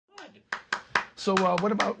So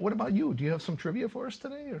what about you? Do you have some trivia for us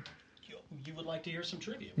today? Or? You would like to hear some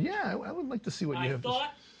trivia? Yeah, I would like to see what you I have.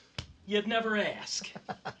 thought you'd never ask.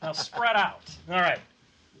 Now spread out. All right.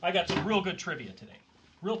 I got some real good trivia today.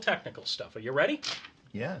 Real technical stuff. Are you ready?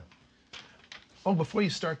 Yeah. Oh, before you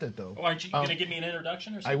start that though, Aren't you going to give me an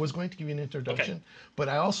introduction or something? I was going to give you an introduction, Okay. but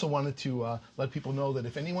I also wanted to let people know that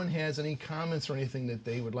if anyone has any comments or anything that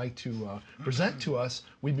they would like to present to us,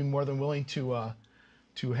 we'd be more than willing to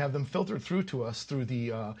have them filtered through to us through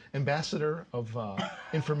the ambassador of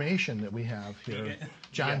information that we have here,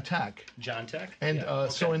 John Tech. John Tech? And Yeah,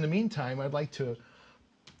 okay. so in the meantime, I'd like to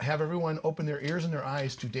have everyone open their ears and their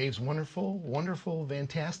eyes to Dave's wonderful, wonderful,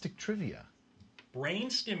 fantastic trivia. Brain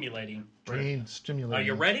stimulating. Brain stimulating. Are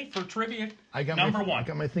you ready for trivia number one? I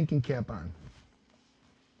got my thinking cap on.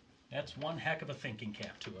 That's one heck of a thinking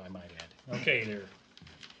cap, too, I might add. Okay, there,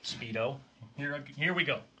 Speedo. Here we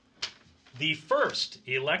go. The first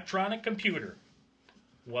electronic computer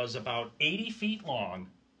was about 80 feet long,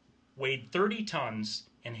 weighed 30 tons,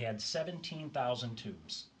 and had 17,000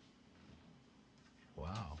 tubes.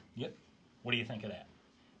 Wow. Yep. What do you think of that?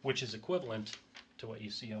 Which is equivalent to what you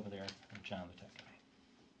see over there with John the Tech Guy.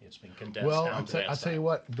 It's been condensed down to that I'll tell you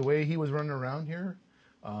what, the way he was running around here,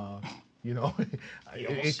 it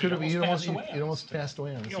could have. He almost passed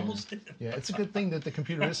away on us. He almost did. Yeah, it's a good thing that the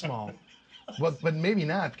computer is small, but maybe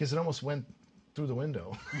not because it almost went through the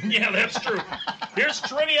window. Yeah, that's true. Here's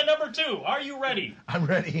trivia number two. Are you ready? I'm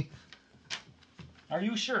ready. Are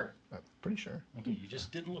you sure? Pretty sure. Okay, you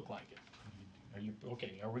just didn't look like it. Are you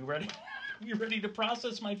okay? Are we ready? You ready to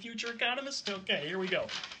process my future economist? Okay, here we go.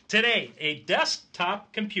 Today, a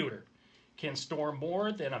desktop computer can store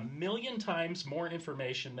more than 1 million times more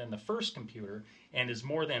information than the first computer and is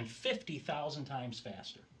more than 50,000 times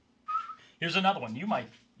faster. Here's another one. You might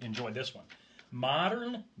enjoy this one.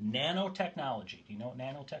 Modern nanotechnology. Do you know what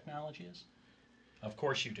nanotechnology is? Of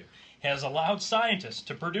course you do. Has allowed scientists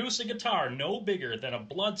to produce a guitar no bigger than a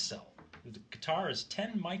blood cell. The guitar is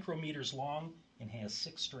 10 micrometers long and has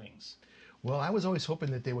 6 strings. Well, I was always hoping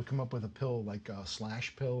that they would come up with a pill like a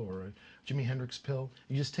Slash pill or a Jimi Hendrix pill.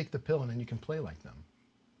 You just take the pill and then you can play like them.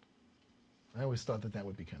 I always thought that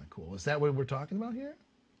would be kind of cool. Is that what we're talking about here?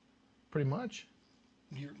 Pretty much.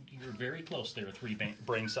 You're very close there,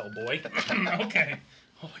 brain cell boy. Okay.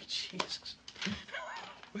 Oh, Jesus.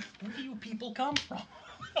 Where do you people come from?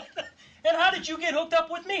 And how did you get hooked up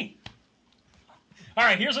with me? All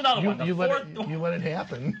right, here's another one. You let it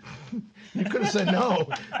happen. You could have said no.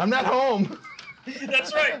 I'm not home.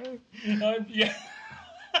 That's right. Yeah.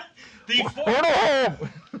 The fourth.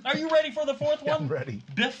 Are you ready for the fourth one? I'm ready.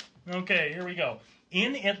 Biff. Okay, here we go.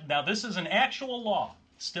 Now this is an actual law,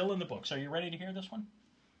 still in the books. Are you ready to hear this one?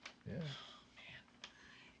 Yeah.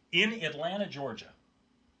 In Atlanta, Georgia,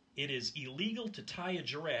 it is illegal to tie a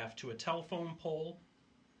giraffe to a telephone pole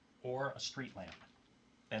or a street lamp.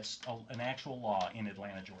 That's an actual law in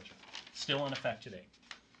Atlanta, Georgia. Still in effect today.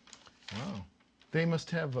 Wow. They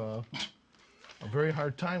must have a very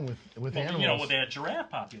hard time with animals. You know, with that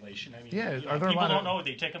giraffe population. I mean, yeah. Are there people don't know.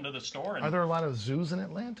 They take them to the store. And, are there a lot of zoos in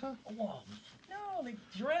Atlanta? Well, no,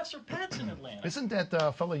 giraffes are pets in Atlanta. Isn't that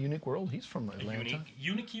fellow Unique World? He's from Atlanta.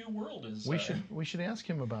 Unique World is. We should ask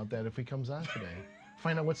him about that if he comes on today.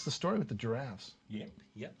 Find out what's the story with the giraffes. Yep.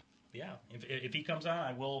 Yeah. If he comes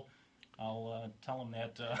on, I'll tell him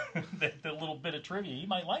that that little bit of trivia. He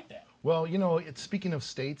might like that. Well, speaking of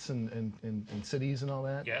states and cities and all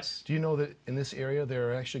that. Yes. Do you know that in this area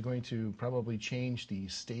they're actually going to probably change the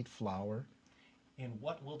state flower? And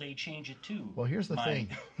what will they change it to? Well, here's the thing.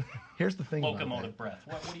 Here's the thing. Locomotive breath.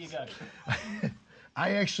 What do you got?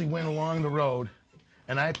 I actually went along the road,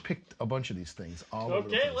 and I picked a bunch of these things all over the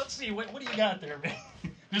place. Okay, let's see. What do you got there, man?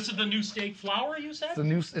 This is the new state flower, you said?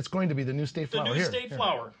 It's going to be the new state flower. The new state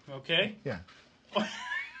flower. Okay. Yeah.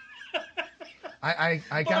 I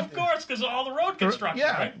got. Of course, because of all the road construction.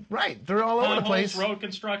 Yeah, right. They're all over the place. Road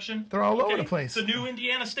construction. They're all over the place. It's the new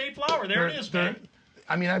Indiana state flower. There it is, man.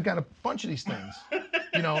 I mean, I've got a bunch of these things.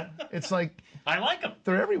 It's like I like them.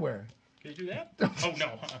 They're everywhere. Can you do that? Oh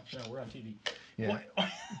no, we're on TV. Yeah.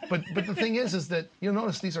 but the thing is that you'll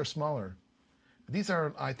notice these are smaller. These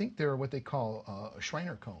are, I think they're what they call a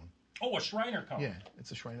Shriner cone. Oh, a Shriner cone. Yeah,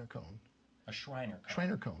 it's a Shriner cone. A Shriner cone.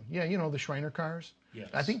 Shriner cone. Yeah, the Shriner cars. Yes.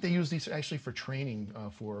 I think they use these actually for training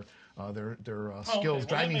for their skills,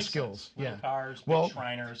 driving skills. Little cars,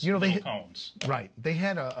 Shriners, they cones. Right. They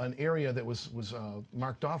had an area that was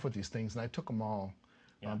marked off with these things, and I took them all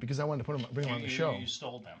because I wanted to bring them on the show. You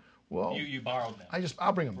stole them. Well, you borrowed them.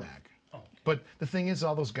 I'll bring them back. Oh, But the thing is,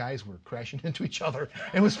 all those guys were crashing into each other.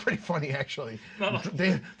 It was pretty funny, actually.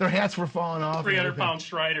 Their hats were falling off. 300-pound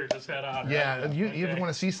Strider just had on. Yeah, right? you ever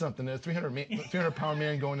want to see something? A 300-pound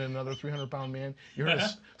man going to another 300-pound man. You heard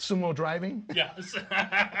of sumo driving? Yes.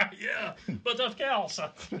 Yeah. But of course.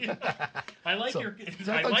 Yeah. I like So- your.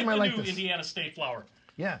 so I I thought like you might the like new this. Indiana State flower.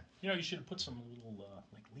 Yeah. You know, you should have put some little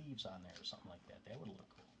like leaves on there or something like that. That would look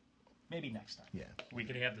cool. Maybe next time. Yeah. We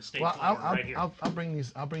could have the state Well, flower right here. I'll bring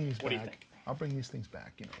these. I'll bring these What do you back. think? I'll bring these things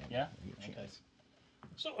back. You know. Yeah? when I get a Okay. chance.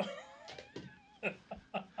 So, well,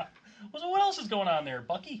 so what else is going on there,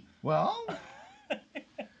 Bucky? Well,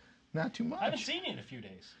 not too I haven't much. seen you in a few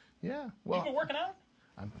days. Yeah. You Well, been working out?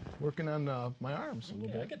 I'm working on my arms a little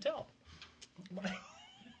Yeah, I bit. could tell.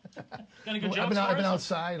 Got any good Well, jokes I've for been us?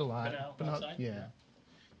 outside a lot. Been outside? Yeah.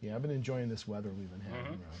 Yeah, I've been enjoying this weather we've been having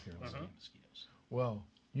around here. Mosquitoes. Well,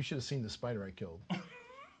 you should have seen the spider I killed.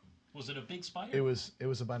 Was it a big spider? It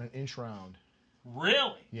was about an inch round.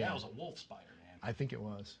 Really? Yeah. That was a wolf spider, man. I think it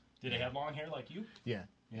was. Did it have long hair like you? Yeah.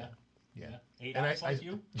 Yeah. Yeah. Eight And eyes like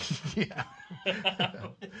you? Yeah.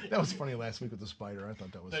 That was funny last week with the spider. I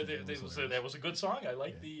thought that was. That was a good song. I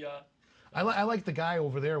like the. I like the guy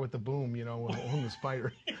over there with the boom, you know, holding the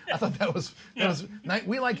spider. I thought that was nice.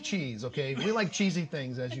 We like cheese, okay? We like cheesy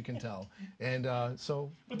things, as you can tell, and so.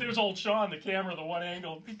 But there's old Sean, the camera, the one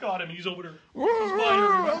angle. He caught him. He's over there.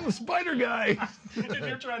 I'm the spider guy. If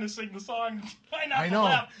you're trying to sing the song, try not I to know.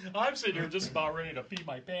 laugh. I'm sitting here just about ready to pee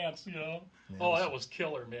my pants, you know. Oh, that was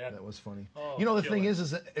killer, man. That was funny. Oh, you know, the killer. thing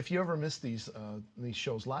is that if you ever miss these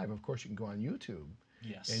shows live, of course you can go on YouTube.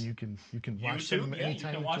 Yes. And you can watch them YouTube, yeah, you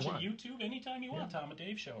anytime can that watch you it want. YouTube anytime you want. Tom and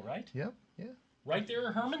Dave show, right? Yep, yeah. Right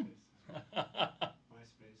there, Herman.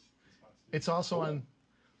 It's also on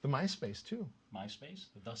the MySpace too. MySpace,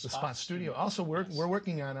 The Spot Studio. Also, we're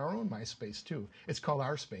working on our own MySpace too. It's called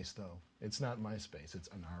Our Space though. It's not MySpace. It's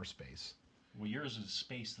an Our Space. Well, yours is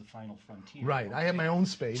Space, the Final Frontier. Right. I have my own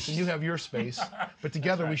space, and you have your space, but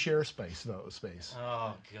together we share space though. Space.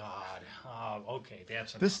 Oh God. Okay,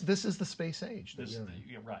 that's enough. This is the space age. That This, we're in.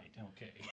 you're right. Okay.